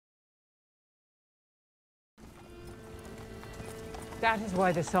That is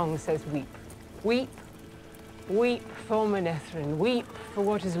why the song says weep. Weep, weep for Manetheren. Weep for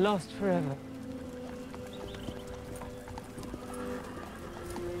what is lost forever.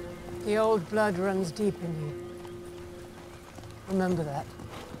 The old blood runs deep in you. Remember that.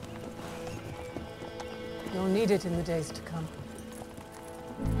 You'll need it in the days to come.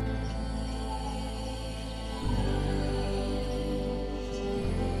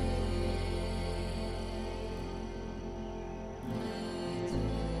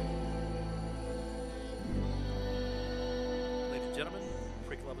 Ladies and gentlemen,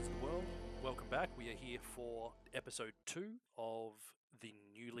 prick lovers of the world, welcome back. We are here for episode 2 of the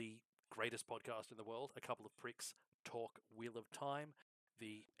newly greatest podcast in the world, A Couple of Pricks Talk Wheel of Time,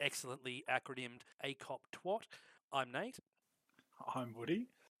 the excellently acronymed ACOP TWAT. I'm Nate. I'm Woody.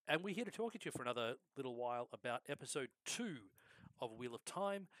 And we're here to talk to you for another little while about episode 2 of Wheel of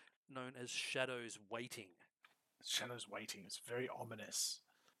Time, known as Shadows Waiting. Shadows Waiting is very ominous,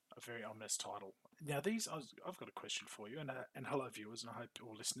 a very ominous title. Now, I've got a question for you, and hello viewers, and I hope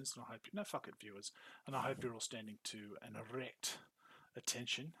all listeners, and I hope viewers, and I hope you're all standing to an erect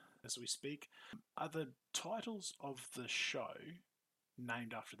attention as we speak. Are the titles of the show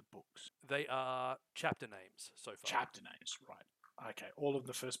named after the books? They are chapter names so far. Chapter names, right? Okay, all of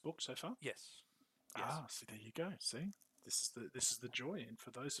the first book so far. Yes. See, there you go. See, this is the joy. And for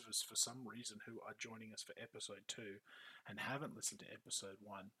those of us, for some reason, who are joining us for episode 2 and haven't listened to episode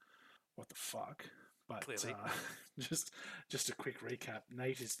 1, what the fuck? But Clearly. just a quick recap.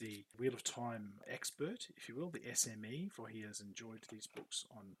 Nate is the Wheel of Time expert, if you will, the SME, for he has enjoyed these books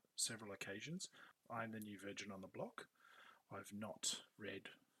on several occasions. I'm the new virgin on the block. I've not read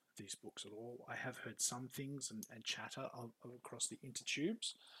these books at all. I have heard some things and chatter across the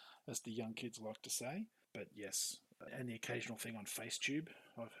intertubes, as the young kids like to say. But yes, and the occasional thing on FaceTube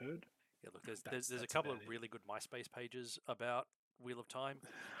I've heard. Yeah, look, there's a couple of really good MySpace pages about Wheel of Time.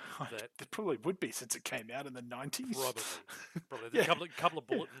 There probably would be since it came out in the 90s. Probably. There's a couple of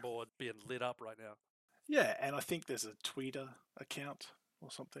bulletin boards being lit up right now. Yeah, and I think there's a Twitter account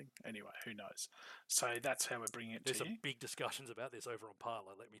or something. Anyway, who knows? So that's how we're bringing it There's to you. some big discussions about this over on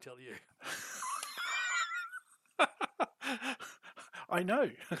Parler, let me tell you. I know.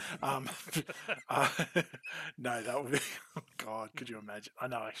 No, that would be... Oh, God, could you imagine? I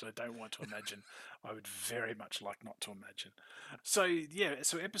know, actually, I don't want to imagine. I would very much like not to imagine. So, yeah,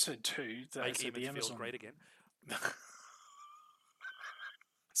 so episode 2... Make so Image the feel great again.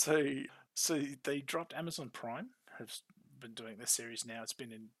 So they dropped Amazon Prime, have been doing this series now. It's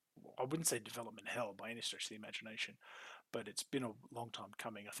been in, I wouldn't say development hell by any stretch of the imagination, but it's been a long time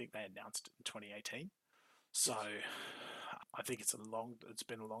coming. I think they announced it in 2018. So I think it's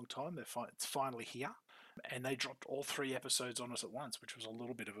been a long time. It's finally here, and they dropped all 3 episodes on us at once, which was a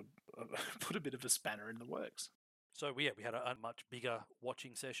little bit of put a bit of a spanner in the works. So we had a much bigger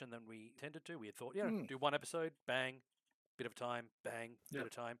watching session than we tended to. We had thought, do one episode, bang, bit of time, bang, bit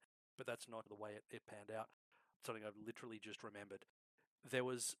of time. But that's not the way it panned out. Something I've literally just remembered. There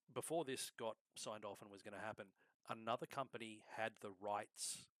was, before this got signed off and was going to happen, another company had the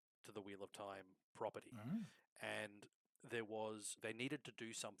rights to the Wheel of Time property. And they needed to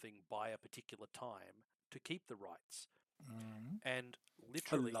do something by a particular time to keep the rights. And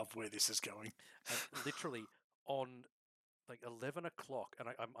literally... I love where this is going. And literally on like 11 o'clock, and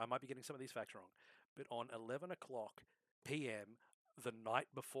I might be getting some of these facts wrong, but on 11 o'clock p.m., the night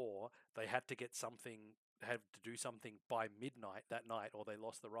before, they had to do something by midnight that night, or they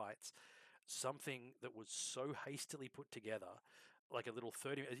lost the rights. Something that was so hastily put together, like a little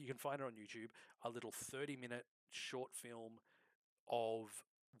 30, you can find it on YouTube, a little 30-minute short film of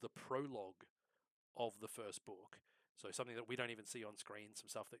the prologue of the first book. So something that we don't even see on screen, some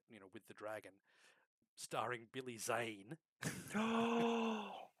stuff that, with the dragon, starring Billy Zane.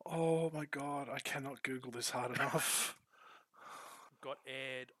 Oh my God, I cannot Google this hard enough. Got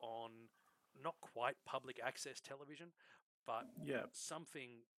aired on not quite public access television, but something,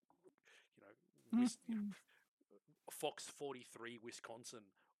 Fox 43 Wisconsin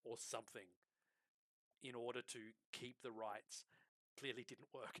or something, in order to keep the rights. Clearly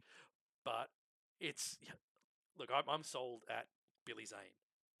didn't work, but look, I'm sold at Billy Zane.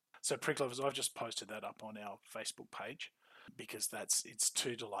 So, Prick Lovers, I've just posted that up on our Facebook page because it's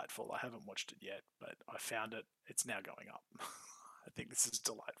too delightful. I haven't watched it yet, but I found it. It's now going up. I think this is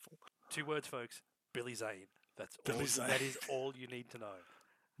delightful. 2 words, folks. Billy Zane. That's Billy all. Zane. That is all you need to know.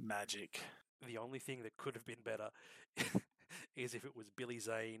 Magic. The only thing that could have been better is if it was Billy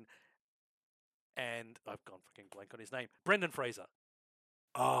Zane and I've gone fucking blank on his name, Brendan Fraser.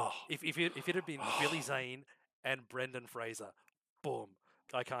 Oh, if it had been Billy Zane and Brendan Fraser, boom!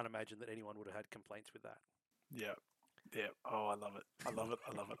 I can't imagine that anyone would have had complaints with that. Yeah. Yeah. Oh, I love it. I love it.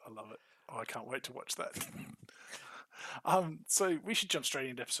 I love it. I love it. Oh, I can't wait to watch that. So we should jump straight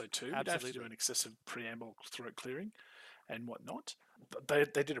into episode 2. We don't have to do Absolutely. an excessive preamble, throat clearing, and whatnot. They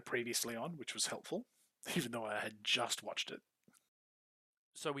did it previously on, which was helpful, even though I had just watched it.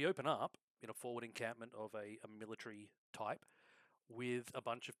 So we open up in a forward encampment of a military type with a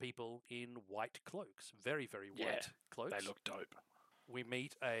bunch of people in white cloaks, very, very Yeah, white cloaks. They look dope. We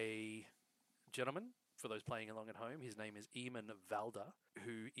meet a gentleman, for those playing along at home. His name is Eamon Valda,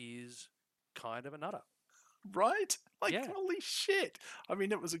 who is kind of a nutter. Right? Like, Yeah. holy shit. I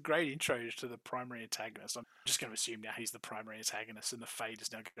mean, it was a great intro to the primary antagonist. I'm just going to assume now he's the primary antagonist and the fade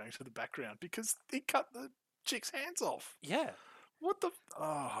is now going to the background because he cut the chick's hands off. Yeah. What the?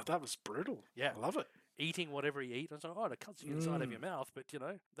 Oh, that was brutal. Yeah. I love it. Eating whatever he eats. And so, it cuts the inside of your mouth, but,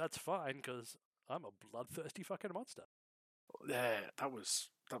 that's fine because I'm a bloodthirsty fucking monster. Yeah, that was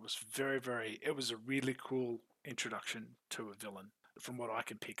very, very. It was a really cool introduction to a villain. From what I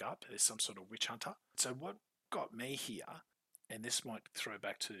can pick up, there's some sort of witch hunter. So what got me here, and this might throw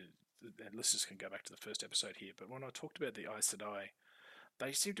back to, and listeners can go back to the first episode here, but when I talked about the Aes Sedai,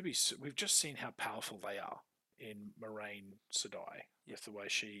 they seem to be. We've just seen how powerful they are in Moraine Sedai, with the way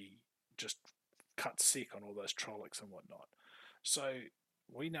she just cut sick on all those Trollocs and whatnot. So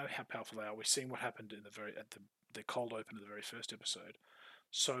we know how powerful they are. We've seen what happened in the cold open of the very first episode.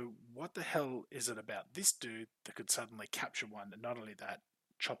 So what the hell is it about this dude that could suddenly capture one, and not only that,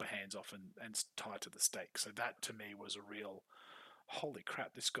 chop her hands off and tie to the stake? So that to me was a real, holy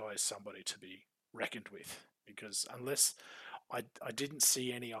crap, this guy is somebody to be reckoned with. Because unless I didn't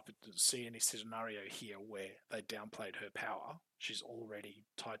see any scenario here where they downplayed her power, she's already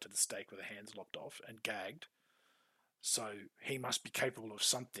tied to the stake with her hands lopped off and gagged. So he must be capable of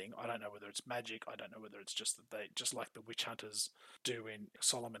something. I don't know whether it's magic. I don't know whether it's just that they, just like the witch hunters do in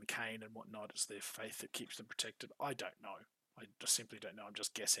Solomon Kane and whatnot, it's their faith that keeps them protected. I don't know. I just simply don't know. I'm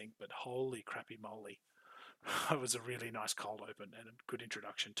just guessing. But holy crappy moly. It was a really nice cold open and a good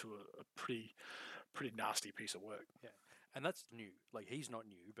introduction to a pretty nasty piece of work. Yeah. And that's new. Like, he's not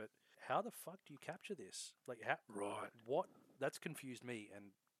new, but how the fuck do you capture this? Like, how? Right. What? That's confused me, and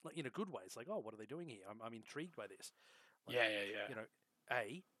like, in a good way. It's like, oh, what are they doing here? I'm intrigued by this. Like, Yeah.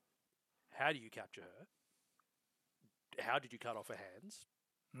 A, how do you capture her? How did you cut off her hands?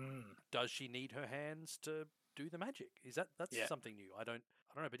 Does she need her hands to do the magic? That's something new? I don't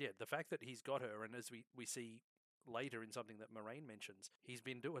know, but yeah, the fact that he's got her, and as we see later in something that Moraine mentions, he's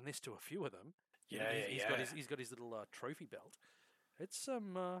been doing this to a few of them. He's got his little trophy belt. It's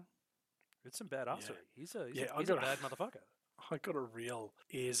some badassery. He's a bad motherfucker. I got a real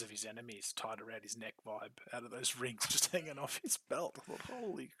ears of his enemies tied around his neck vibe out of those rings just hanging off his belt. I thought,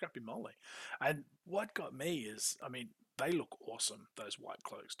 holy crappy moly. And what got me is, I mean, they look awesome, those white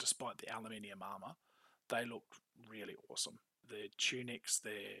cloaks, despite the aluminium armor. They look really awesome. Their tunics,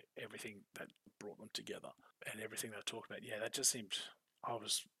 their everything that brought them together, and everything they talked about. Yeah, that just seemed, I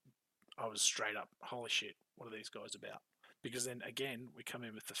was straight up, holy shit, what are these guys about? Because then again, we come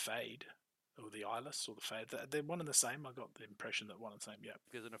in with the Fade, or the Eyeless, or the Fade. They're one and the same. I got the impression that one and the same, yeah.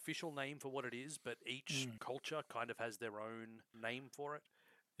 There's an official name for what it is, but each culture kind of has their own name for it.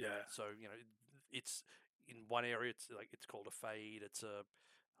 Yeah. So, it's in one area, it's called a Fade. It's a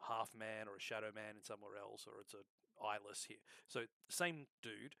half man or a shadow man in somewhere else, or it's a Eyeless here. So same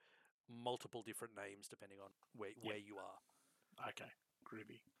dude, multiple different names depending on where you are. Okay,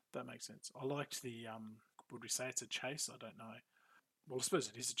 groovy. That makes sense. I liked the, would we say it's a chase? I don't know. Well, I suppose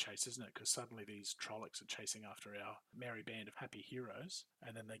it is a chase, isn't it? Because suddenly these Trollocs are chasing after our merry band of happy heroes,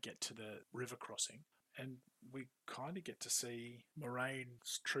 and then they get to the river crossing, and we kind of get to see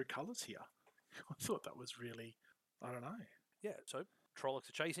Moraine's true colours here. I thought that was really, I don't know. Yeah, so Trollocs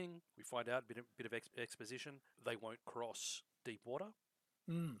are chasing. We find out a bit of exposition. They won't cross deep water,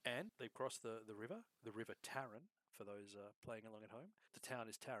 and they cross the River Tarren. For those playing along at home, the town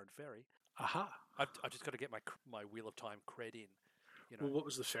is Tarren Ferry. Aha! I've just got to get my Wheel of Time cred in. Well, what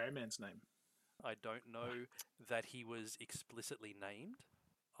was the ferryman's name? I don't know that he was explicitly named.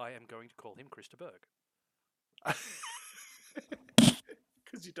 I am going to call him Krista Berg.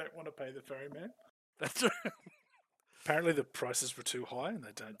 Because you don't want to pay the ferryman? That's right. Apparently the prices were too high and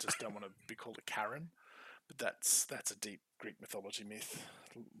they don't want to be called a Karen. But that's a deep Greek mythology myth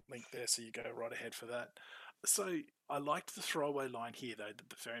link there, so you go right ahead for that. So I liked the throwaway line here, though, that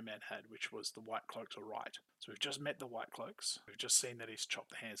the ferryman had, which was the white cloaks are right. So we've just met the white cloaks. We've just seen that he's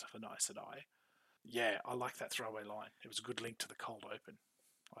chopped the hands off an Aes Sedai. Yeah, I like that throwaway line. It was a good link to the cold open.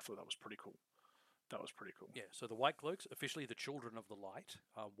 I thought that was pretty cool. Yeah, so the White Cloaks, officially the Children of the Light.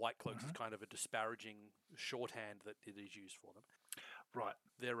 White Cloaks is kind of a disparaging shorthand that it is used for them. Right.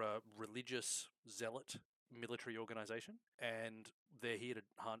 They're a religious zealot military organization, and they're here to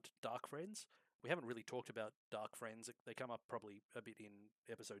hunt Dark Friends. We haven't really talked about Dark Friends. They come up probably a bit in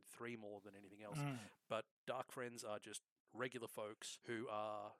episode 3 more than anything else. But Dark Friends are just regular folks who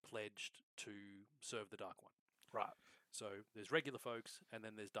are pledged to serve the Dark One. Right. So there's regular folks, and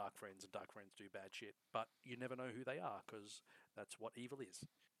then there's Dark Friends, and Dark Friends do bad shit. But you never know who they are, because that's what evil is.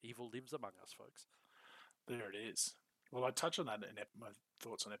 Evil lives among us, folks. There it is. Well, I touched on that in my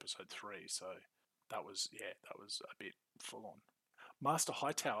thoughts on episode 3, so that was a bit full on. Master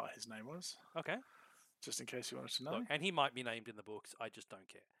Hightower, his name was. Okay. Just in case you wanted to know. Look, and he might be named in the books, I just don't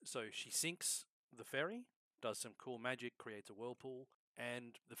care. So she sinks the ferry, does some cool magic, creates a whirlpool,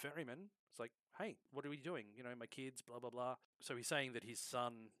 and the ferryman is like, hey, what are we doing? You know, my kids, blah, blah, blah. So he's saying that his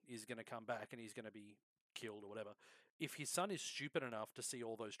son is going to come back and he's going to be killed or whatever. If his son is stupid enough to see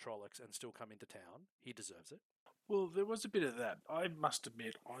all those Trollocs and still come into town, he deserves it. Well, there was a bit of that. I must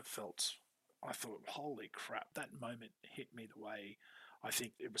admit, I thought, holy crap, that moment hit me the way I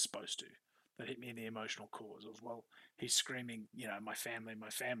think it was supposed to. That hit me in the emotional cause of, well, he's screaming, you know, my family,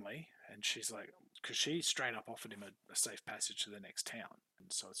 and she's like, because she straight up offered him a safe passage to the next town.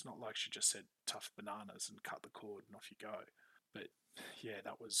 And so it's not like she just said tough bananas and cut the cord and off you go. But yeah,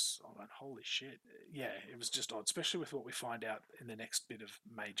 that was, I mean, holy shit. Yeah, it was just odd, especially with what we find out in the next bit of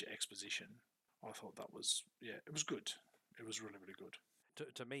major exposition. I thought that was, yeah, it was good. It was really, really good.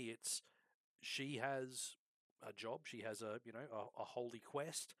 To me, it's, she has a job, she has a holy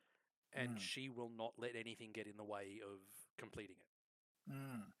quest, and she will not let anything get in the way of completing it.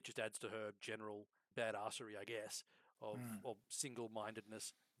 It just adds to her general badassery, I guess, of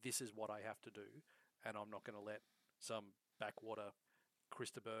single-mindedness. This is what I have to do, and I'm not going to let some backwater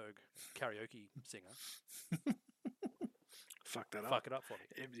Krista Berg karaoke singer fuck it up for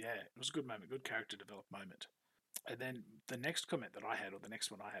me. It was a good moment, good character develop moment. And then the next comment that I had, or the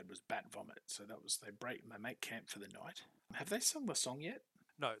next one I had, was bat vomit. So that was they make camp for the night. Have they sung the song yet?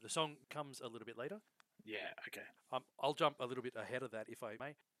 No, the song comes a little bit later. Yeah, okay. I'll jump a little bit ahead of that if I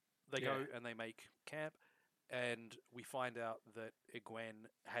may. They go and they make camp, and we find out that Egwene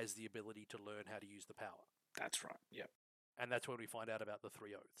has the ability to learn how to use the power. That's right, yep. And that's when we find out about the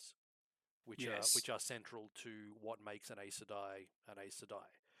 3 oaths, which are central to what makes an Aes Sedai an Aes Sedai.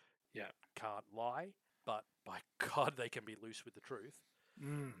 Yeah. Can't lie, but by God, they can be loose with the truth.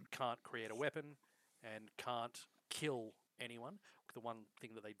 Can't create a weapon, and can't kill anyone. The one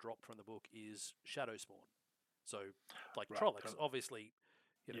thing that they dropped from the book is shadow spawn. So, like Trollocs, obviously,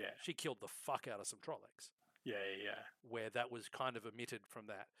 you know, she killed the fuck out of some Trollocs. Yeah. Where that was kind of omitted from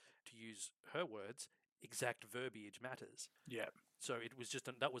that. To use her words, exact verbiage matters. Yeah. So it was just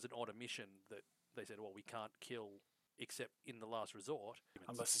that was an odd omission that they said, well, we can't kill except in the last resort.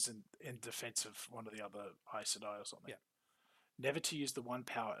 Unless it's in defense of one of the other Aes Sedai or something. Yeah. Never to use the one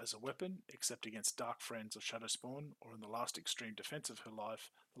power as a weapon, except against dark friends of Shadowspawn, or in the last extreme defense of her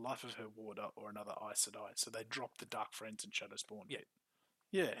life, the life of her warder, or another Aes Sedai. So they dropped the dark friends in Shadowspawn. Yeah.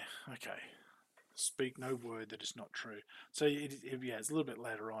 Yeah, okay. Speak no word that is not true. So it's a little bit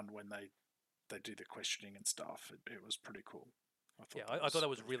later on when they do the questioning and stuff. It was pretty cool. I thought that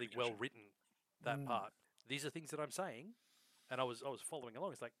was really well written, that part. These are things that I'm saying, and I was following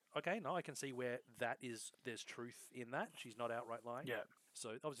along. It's like, okay, no, I can see where there's truth in that. She's not outright lying. Yeah. So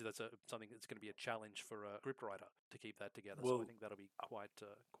obviously that's something that's going to be a challenge for a scriptwriter to keep that together. Well, so I think that'll be quite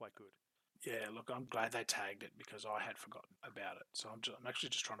good. Yeah, look, I'm glad they tagged it because I had forgotten about it. So I'm actually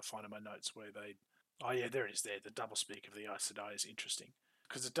just trying to find in my notes where they. Oh yeah, there it is. There, the double speak of the Aes Sedai is interesting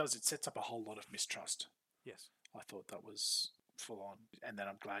because it sets up a whole lot of mistrust. Yes, I thought that was full on, and then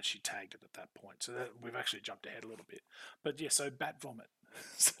I'm glad she tagged it at that point. So we've actually jumped ahead a little bit, but yeah. So bat vomit.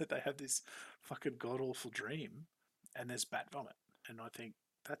 So they have this fucking god awful dream, and there's bat vomit, and I think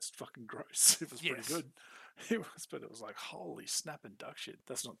that's fucking gross. It was pretty good. It was, but it was like holy snap and duck shit.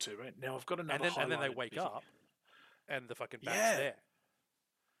 That's not too bad. Now I've got another. And then they wake up, and the fucking bat's there.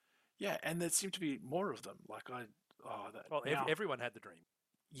 Yeah, and there seemed to be more of them. Like everyone had the dream.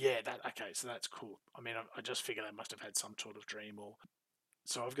 Yeah, okay, so that's cool. I mean, I just figured they must have had some sort of dream or...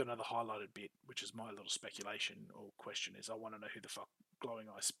 So I've got another highlighted bit, which is my little speculation or question is I want to know who the fuck Glowing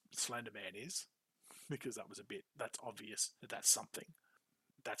Eye Slender Man is, because that's obvious that's something.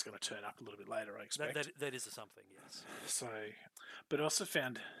 That's going to turn up a little bit later, I expect. That is a something, yes. So, but I also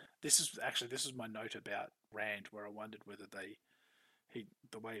found... This is my note about Rand, where I wondered whether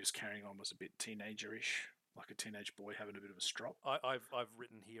the way he was carrying on was a bit teenager-ish, like a teenage boy having a bit of a strop. I've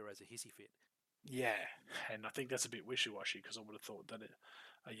written here as a hissy fit. Yeah, and I think that's a bit wishy-washy because I would have thought that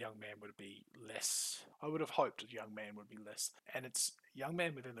a young man would be less. I would have hoped a young man would be less, and it's young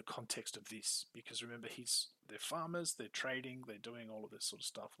man within the context of this because remember they're farmers, they're trading, they're doing all of this sort of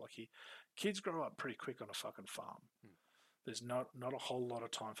stuff. Like kids grow up pretty quick on a fucking farm. Hmm. There's not a whole lot of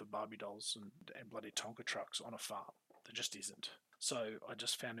time for Barbie dolls and bloody Tonka trucks on a farm. There just isn't. So I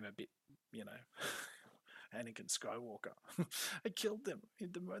just found him a bit, you know, Anakin Skywalker. I killed them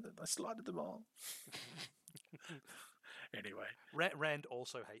in the moment. I slaughtered them all. Anyway. Rand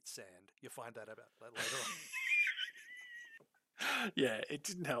also hates sand. You find that about that later on. Yeah, it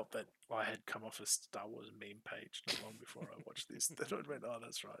didn't help that I had come off a Star Wars meme page not long before I watched this. Then I went, oh,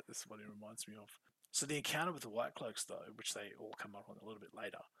 that's right. This is what it reminds me of. So the encounter with the White Cloaks, though, which they all come up on a little bit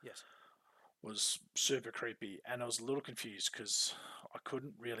later, Yes. was super creepy, and I was a little confused because I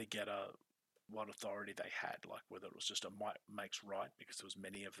couldn't really get what authority they had, like whether it was just a might makes right because there was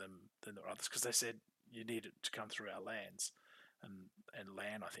many of them than there were others. Because they said you need it to come through our lands, and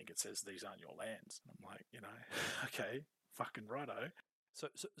land. I think it says these aren't your lands. And I'm like, okay, fucking righto.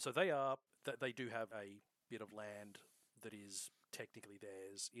 So they do have a bit of land that is technically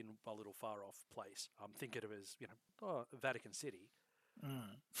theirs in a little far off place. Think of it as Vatican City.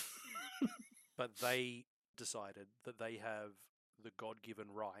 But they decided that they have the God-given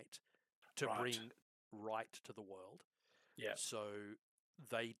right to bring right to the world. Yeah. So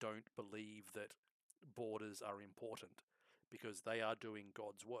they don't believe that borders are important because they are doing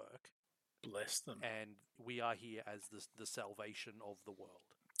God's work. Bless them. And we are here as the salvation of the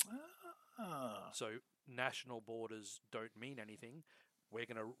world. So national borders don't mean anything. We're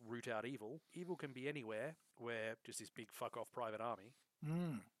going to root out evil. Evil can be anywhere. We're just this big fuck-off private army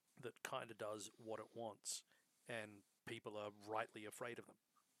that kind of does what it wants, and people are rightly afraid of them.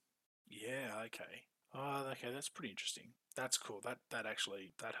 Yeah, okay. Oh, okay, that's pretty interesting. That's cool. That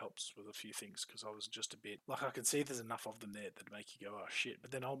actually helps with a few things because I was just a bit like I can see there's enough of them there that make you go, oh shit. But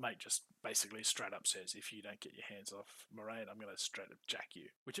then old mate just basically straight up says, if you don't get your hands off Moraine, I'm going to straight up jack you.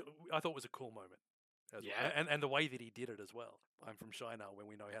 Which I thought was a cool moment. Yeah. Well. And the way that he did it as well. I'm from Shinar when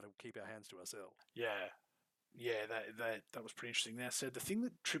we know how to keep our hands to ourselves. Yeah. Yeah, that was pretty interesting. Now, so the thing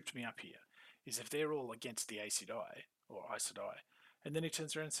that tripped me up here is if they're all against the Aes Sedai or Aes Sedai, and then he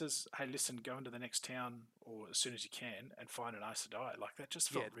turns around and says, hey, listen, go into the next town or as soon as you can and find an Aes Sedai. Like, that just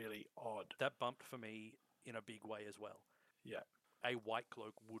felt really odd. That bumped for me in a big way as well. Yeah. A white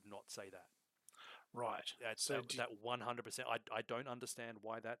cloak would not say that. Right. That 100%. I don't understand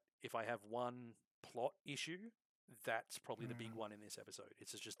why that, if I have one plot issue, that's probably the big one in this episode.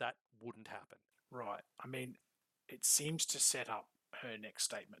 It's just that wouldn't happen. Right. I mean, it seems to set up her next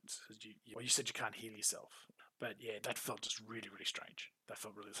statement. You said you can't heal yourself. But yeah, that felt just really, really strange. That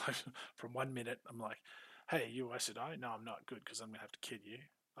felt really like, from 1 minute, I'm like, hey, you Aes Sedai? No, I'm not good because I'm going to have to kill you.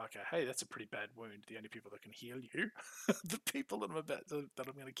 Okay, hey, that's a pretty bad wound. The only people that can heal you, the people that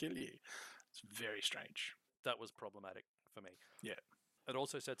I'm going to kill you. It's very strange. That was problematic for me. Yeah. It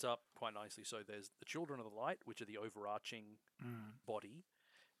also sets up quite nicely. So there's the Children of the Light, which are the overarching body.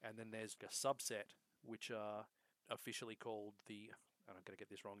 And then there's a subset, which are officially called the, and I'm going to get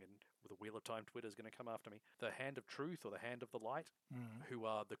this wrong, and the Wheel of Time Twitter is going to come after me, the Hand of Truth or the Hand of the Light, who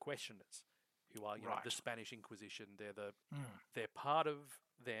are the questioners, who are the Spanish Inquisition. They're part of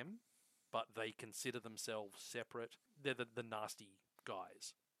them, but they consider themselves separate. They're the nasty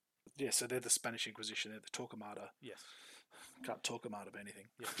guys. Yeah, so they're the Spanish Inquisition. They're the Torquemada. Yes. Can't talk them out of anything.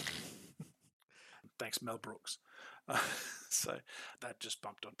 Yeah. Thanks, Mel Brooks. So that just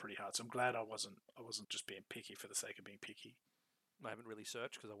bumped on pretty hard. So I'm glad I wasn't just being picky for the sake of being picky. I haven't really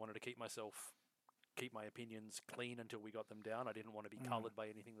searched because I wanted to keep my opinions clean until we got them down. I didn't want to be coloured by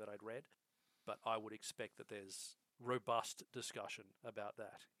anything that I'd read, but I would expect that there's robust discussion about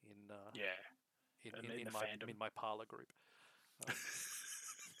that in my Parler group.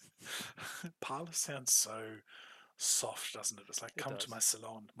 Parlour sounds so soft, doesn't it? It's like, come to my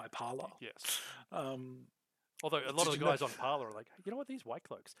salon, my parlour. Yes. Although a lot of the guys on Parlour are like, you know what, these white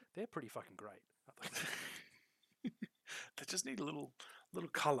cloaks, they're pretty fucking great. They just need a little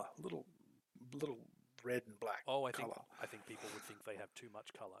colour, little red and black. Oh, I think people would think they have too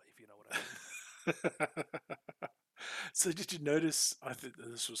much colour, if you know what I mean. So did you notice, I think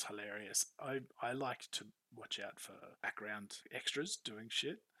this was hilarious, I like to watch out for background extras doing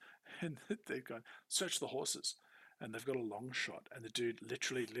shit, and they've gone, search the horses, and they've got a long shot, and the dude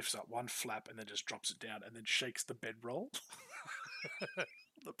literally lifts up one flap and then just drops it down and then shakes the bedroll.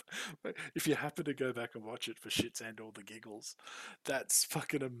 If you happen to go back and watch it for shits and all the giggles, that's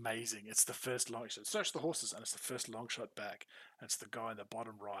fucking amazing. It's the first long shot. Search the horses, and it's the first long shot back, and it's the guy in the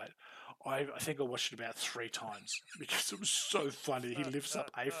bottom right. I think I watched it about 3 times because it was so funny. He lifts up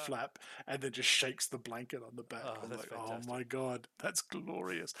a flap and then just shakes the blanket on the back. Oh, I'm that's like, fantastic. oh my god, that's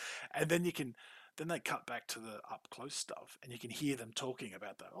glorious. And then then they cut back to the up close stuff, and you can hear them talking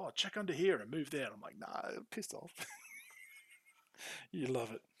about that. Oh, check under here and move there. And I'm like, nah, I'm pissed off. You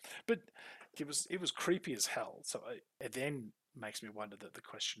love it, but it was creepy as hell. So it then makes me wonder that the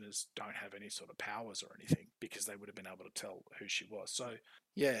questioners don't have any sort of powers or anything because they would have been able to tell who she was. So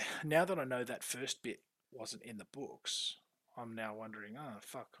yeah, now that I know that first bit wasn't in the books, I'm now wondering, oh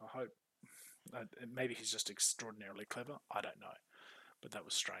fuck, I hope maybe he's just extraordinarily clever. I don't know, but that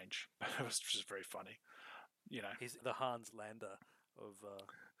was strange. It was just very funny, you know. He's the Hans Lander of.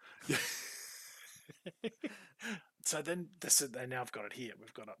 So then this is, and now I've got it here.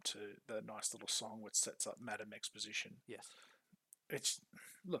 We've got up to the nice little song which sets up Madame Exposition. Yes. It's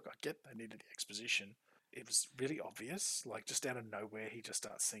look, I get they needed the exposition. It was really obvious, like just out of nowhere he just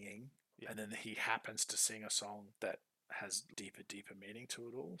starts singing, and then he happens to sing a song that has deeper meaning to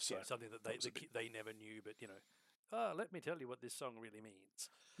it all. So yeah, something that they never knew, but let me tell you what this song really means.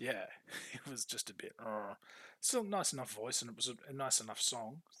 Yeah, it was just a bit. Still nice enough voice, and it was a nice enough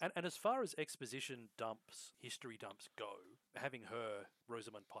song. And as far as exposition dumps, history dumps go, having her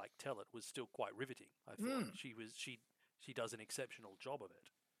Rosamund Pike tell it was still quite riveting. I thought she does an exceptional job of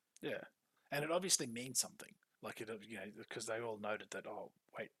it. Yeah, and it obviously means something. Like it, because they all noted that. Oh,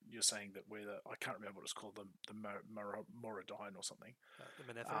 wait, you're saying that we're the. I can't remember what it's called, the Moradine or something.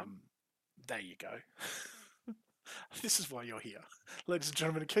 The Manetheren. There you go. This is why you're here, ladies and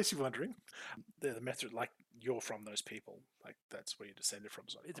gentlemen. In case you're wondering, they're the method. Like you're from those people. Like that's where you're descended from.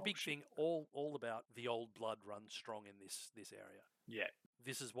 It's a big thing. All about the old blood runs strong in this area. Yeah,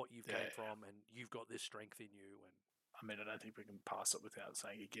 this is what you've came from, and you've got this strength in you. And I mean, I don't think we can pass it without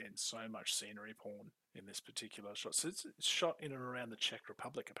saying again, so much scenery porn in this particular shot. So it's shot in and around the Czech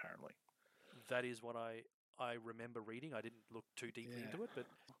Republic, apparently. That is what I remember reading. I didn't look too deeply into it, but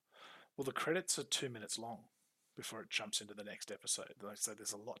well, the credits are 2 minutes long before it jumps into the next episode. Like I say,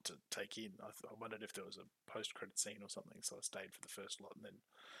 there's a lot to take in. I wondered if there was a post-credit scene or something, so I stayed for the first lot and then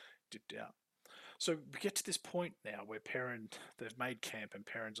dipped out. So we get to this point now where Perrin, they've made camp and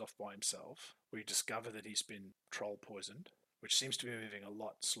Perrin's off by himself. We discover that he's been troll poisoned, which seems to be moving a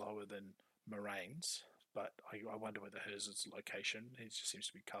lot slower than Moraine's, but I wonder whether hers is location. He just seems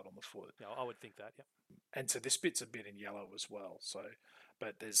to be cut on the foot. Yeah, I would think that, yeah. And so this bit's a bit in yellow as well. So,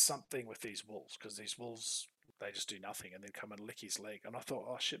 but there's something with these wolves, because these wolves, they just do nothing and then come and lick his leg. And I thought,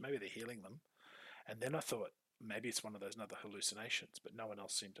 oh shit, maybe they're healing them. And then I thought, maybe it's one of those other hallucinations, but no one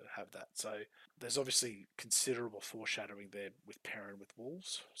else seemed to have that. So there's obviously considerable foreshadowing there with Perrin with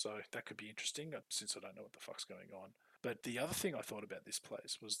wolves. So that could be interesting, since I don't know what the fuck's going on. But the other thing I thought about this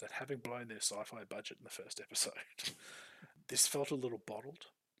place was that having blown their sci-fi budget in the first episode, this felt a little bottled,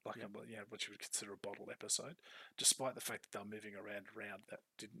 like what you would consider a bottled episode, despite the fact that they're moving around. That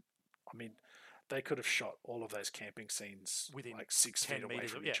didn't. I mean, they could have shot all of those camping scenes within like 6 feet away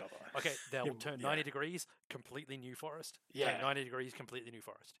from each other. Okay, they'll turn 90 degrees, completely new forest. Yeah. Turn 90 degrees, completely new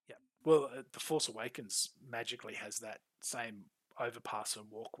forest. Yeah. Well, The Force Awakens magically has that same overpass and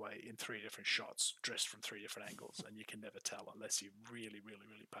walkway in 3 different shots, dressed from 3 different angles, and you can never tell unless you really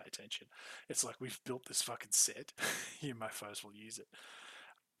pay attention. It's like, we've built this fucking set. You mofos will use it.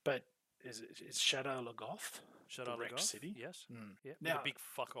 But is Shadow Logoth Shadow the wrecked Logoth? city? Yes. Yeah. Now, with a big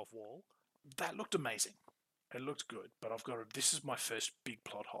fuck off wall. That looked amazing. It looked good, but this is my first big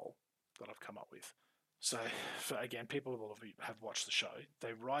plot hole that I've come up with. So, again, people will have watched the show.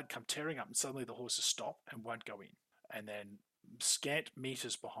 They come tearing up, and suddenly the horses stop and won't go in. And then, scant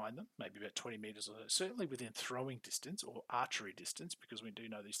meters behind them, maybe about 20 meters or so, certainly within throwing distance or archery distance, because we do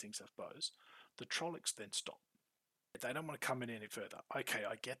know these things have bows, the Trollocs then stop. They don't want to come in any further. Okay,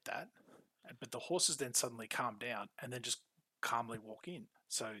 I get that. But the horses then suddenly calm down and then just calmly walk in.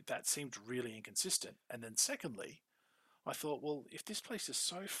 So that seemed really inconsistent. And then secondly, I thought, well, if this place is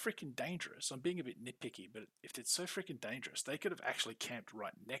so freaking dangerous, I'm being a bit nitpicky, but if it's so freaking dangerous, they could have actually camped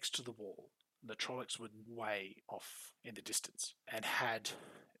right next to the wall. The Trollocs were way off in the distance. And had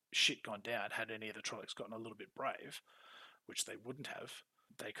shit gone down, had any of the Trollocs gotten a little bit brave, which they wouldn't have,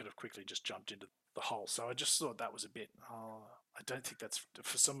 they could have quickly just jumped into the hole. So I just thought that was a bit, I don't think that's,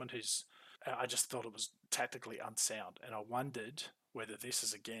 for someone who's, I just thought it was tactically unsound. And I wondered whether this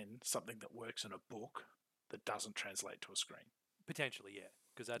is, again, something that works in a book that doesn't translate to a screen. Potentially, yeah,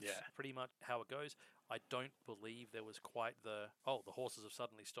 because that's pretty much how it goes. I don't believe there was quite the horses have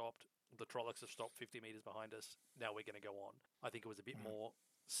suddenly stopped, the Trollocs have stopped 50 metres behind us, now we're going to go on. I think it was a bit more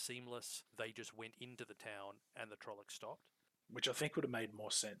seamless. They just went into the town and the Trollocs stopped. Which I think would have made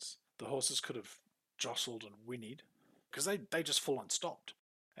more sense. The horses could have jostled and whinnied because they just full on stopped.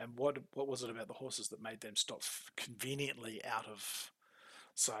 And what was it about the horses that made them stop conveniently out of?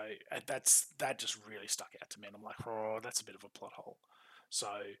 So that just really stuck out to me. And I'm like, oh, that's a bit of a plot hole. So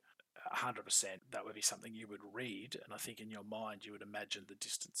 100% that would be something you would read, and I think in your mind you would imagine the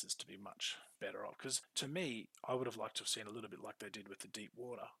distances to be much better off. Because to me, I would have liked to have seen a little bit like they did with the Deep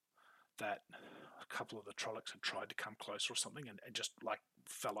Water, that a couple of the Trollocs had tried to come closer or something and just like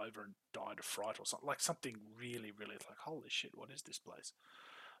fell over and died of fright or something. Like something really, really like, holy shit, what is this place?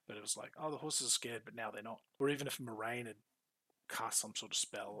 But it was like, oh, the horses are scared, but now they're not. Or even if Moraine had cast some sort of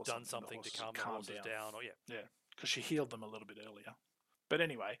spell or done something to calm the horses down. Or yeah, because she healed them a little bit earlier. But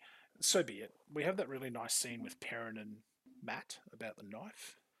anyway, so be it. We have that really nice scene with Perrin and Mat about the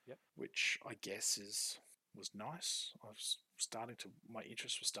knife, Yep. which I guess was nice. My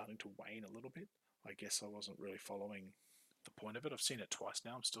interest was starting to wane a little bit. I guess I wasn't really following the point of it. I've seen it twice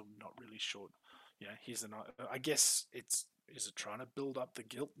now. I'm still not really sure. Yeah, here's the knife. I guess is it trying to build up the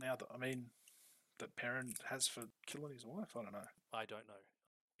guilt now that Perrin has for killing his wife? I don't know. I don't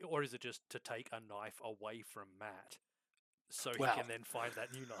know. Or is it just to take a knife away from Mat so Well. he can then find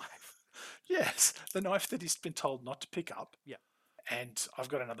that new knife? Yes, the knife that he's been told not to pick up. Yeah. And I've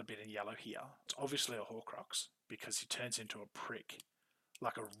got another bit in yellow here. It's obviously a Horcrux because he turns into a prick,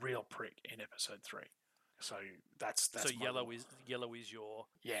 like a real prick in episode 3. So that's so yellow is your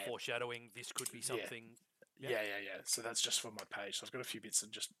foreshadowing. This could be something. Yeah. So that's just for my page. So I've got a few bits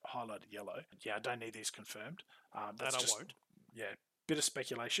that just highlighted yellow. Yeah, I don't need these confirmed. That's and I just, won't. Yeah, bit of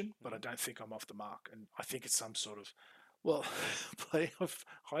speculation, but I don't think I'm off the mark. And I think it's some sort of, well,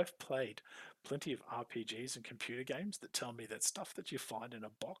 I've played plenty of RPGs and computer games that tell me that stuff that you find in a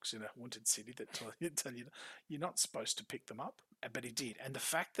box in a haunted city that tell you you're not supposed to pick them up. But he did. And the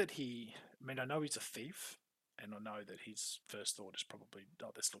fact that I know he's a thief, and I know that his first thought is probably,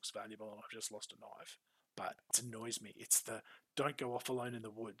 oh, this looks valuable and I've just lost a knife. But it annoys me. It's the don't go off alone in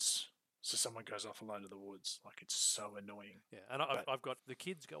the woods. So someone goes off alone in the woods. Like, it's so annoying. Yeah, and I've got the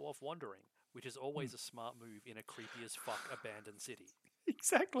kids go off wandering, which is always a smart move in a creepy as fuck abandoned city.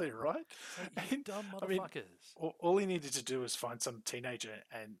 Exactly right. You dumb motherfuckers. All he needed to do was find some teenager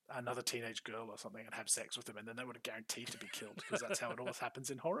and another teenage girl or something and have sex with them, and then they would have guaranteed to be killed, because that's how it always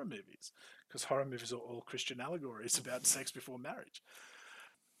happens in horror movies. Because horror movies are all Christian allegories about sex before marriage.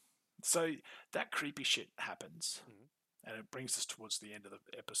 So that creepy shit happens, and it brings us towards the end of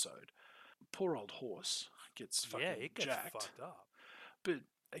the episode. Poor old horse gets fucking it gets jacked. fucked up. But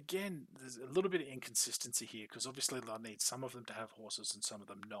again, there's a little bit of inconsistency here, because obviously they'll need some of them to have horses and some of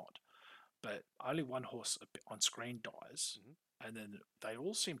them not. But only one horse on screen dies, and then they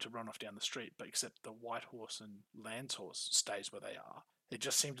all seem to run off down the street, but except the white horse and Land's horse stays where they are. It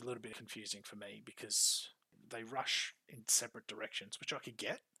just seemed a little bit confusing for me, because they rush in separate directions, which I could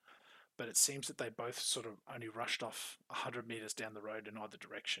get, but it seems that they both sort of only rushed off 100 metres down the road in either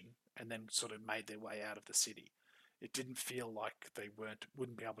direction and then sort of made their way out of the city. It didn't feel like they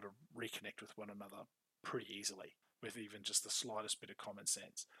wouldn't be able to reconnect with one another pretty easily with even just the slightest bit of common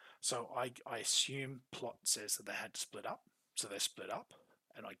sense. So I assume plot says that they had to split up, so they split up,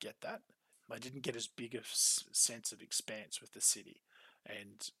 and I get that. I didn't get as big a sense of expanse with the city,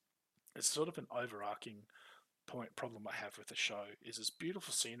 and it's sort of an overarching problem I have with the show is it's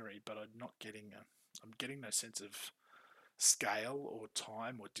beautiful scenery, but I'm getting no sense of scale or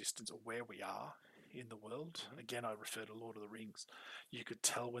time or distance or where we are in the world. Again, I refer to Lord of the Rings. You could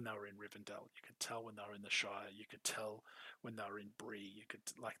tell when they were in Rivendell. You could tell when they were in the Shire. You could tell when they were in Bree. You could,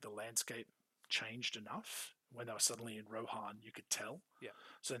 like, the landscape changed enough. When they were suddenly in Rohan, you could tell. Yeah.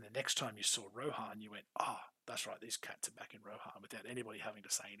 So then the next time you saw Rohan, you went, that's right, these cats are back in Rohan, without anybody having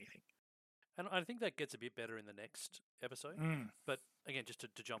to say anything. And I think that gets a bit better in the next episode. But again, just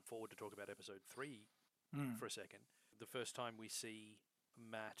to jump forward to talk about episode 3 for a second, the first time we see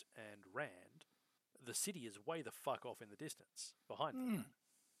Mat and Rand, the city is way the fuck off in the distance behind them.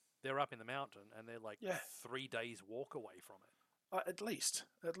 They're up in the mountain, and they're like 3 days walk away from it. At least.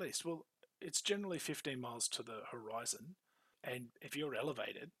 Well, it's generally 15 miles to the horizon, and if you're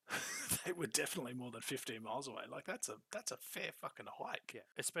elevated, they were definitely more than 15 miles away. Like, that's a fair fucking hike. Yeah,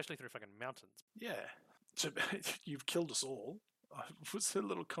 especially through fucking mountains. Yeah. So you've killed us all. Was a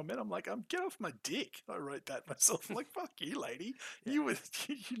little comment. I'm like, get off my dick. I wrote that myself. I'm like, fuck you, lady. You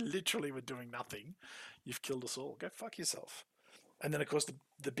literally were doing nothing. You've killed us all. Go fuck yourself. And then, of course,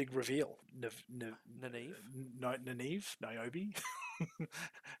 the big reveal. Nynaeve? Nynaeve? Niobe?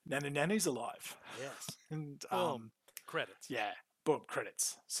 Nany's alive. Yes. And Boom. Credits. Yeah. Boom.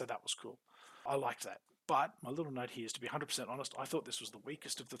 Credits. So that was cool. I liked that. But my little note here is, to be 100% honest, I thought this was the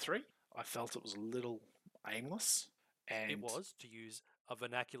weakest of the three. I felt it was a little aimless. And It was, to use a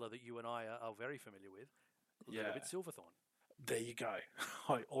vernacular that you and I are very familiar with, a little bit Silverthorn. There you go.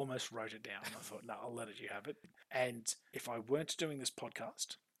 I almost wrote it down. I thought, no, I'll let you have it. And if I weren't doing this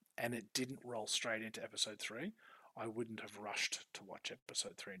podcast and it didn't roll straight into episode 3, I wouldn't have rushed to watch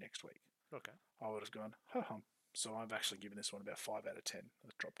episode 3 next week. Okay. I would have gone, ho-hum. So I've actually given this one about 5 out of 10.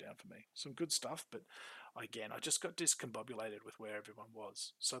 It dropped down for me. Some good stuff, but again, I just got discombobulated with where everyone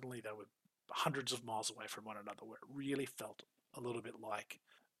was. Suddenly they were hundreds of miles away from one another, where it really felt a little bit like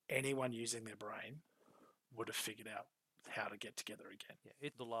anyone using their brain would have figured out how to get together again. Yeah,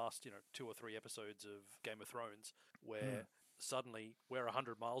 it's the last 2 or 3 episodes of Game of Thrones where suddenly we're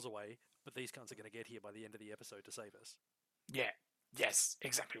 100 miles away, but these cunts are going to get here by the end of the episode to save us. Yeah. Yes,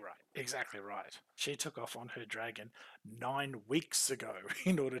 exactly right. Exactly right. She took off on her dragon 9 weeks ago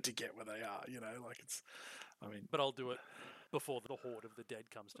in order to get where they are, But I'll do it before the horde of the dead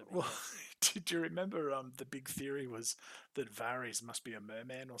comes to me. Well, did you remember the big theory was that Varys must be a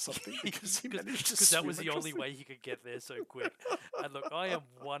merman or something? Because he managed to Because that was swim the across only way he could get there so quick. And look, I am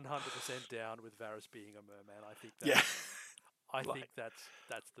 100% down with Varys being a merman. I think that, Yeah. I think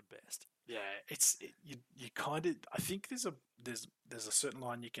that's the best. Yeah, you kind of, I think there's a certain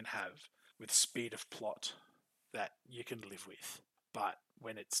line you can have with speed of plot that you can live with, but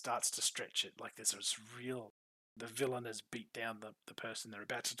when it starts to stretch it, like there's this real, the villain has beat down the person, they're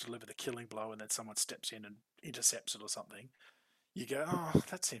about to deliver the killing blow, and then someone steps in and intercepts it or something. You go, oh,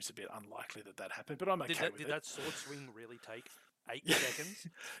 that seems a bit unlikely that happened, but I'm okay with it. Did that sword swing really take 8 seconds?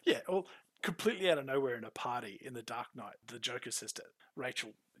 Yeah, well, completely out of nowhere in a party in the Dark Knight, the Joker says to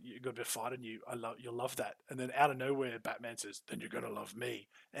Rachel, "You're going to be fighting you. You'll love that." And then out of nowhere, Batman says, "Then you're going to love me."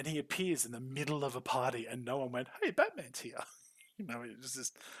 And he appears in the middle of a party, and no one went, "Hey, Batman's here." It was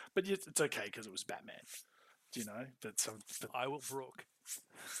just. But it's okay because it was Batman. But I will brook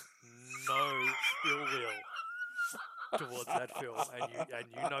no ill will towards that film, and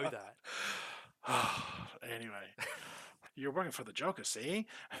you know that. Anyway. You're working for the Joker, see?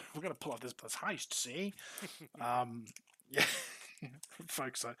 We're going to pull off this heist, see? Yeah.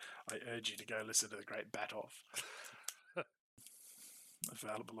 Folks, I urge you to go listen to The Great Bat Off.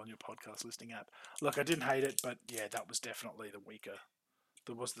 Available on your podcast listening app. Look, I didn't hate it, but yeah, that was definitely the weaker.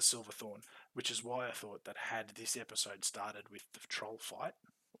 There was the Silverthorn, which is why I thought that had this episode started with the troll fight,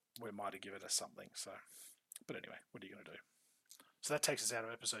 we might have given us something. So, but anyway, what are you going to do? So that takes us out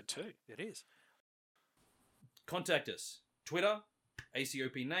of episode 2. It is. Contact us. Twitter,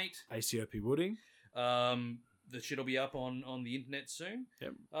 ACOP Nate. ACOP Wooding. The shit will be up on the internet soon.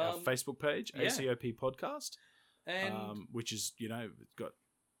 Yep. Our Facebook page, yeah. ACOP Podcast. And which is, got,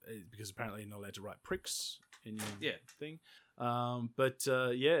 because apparently you're not allowed to write pricks in your thing. But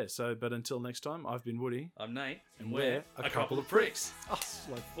until next time, I've been Woody. I'm Nate. And we're a couple of pricks. Oh, it's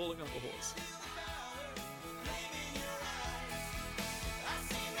like falling off a horse.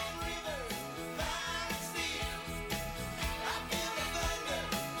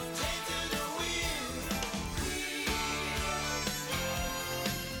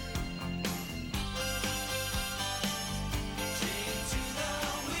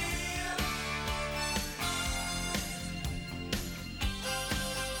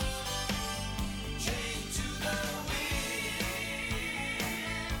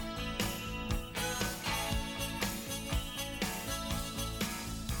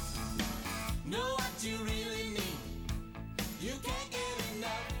 Know what you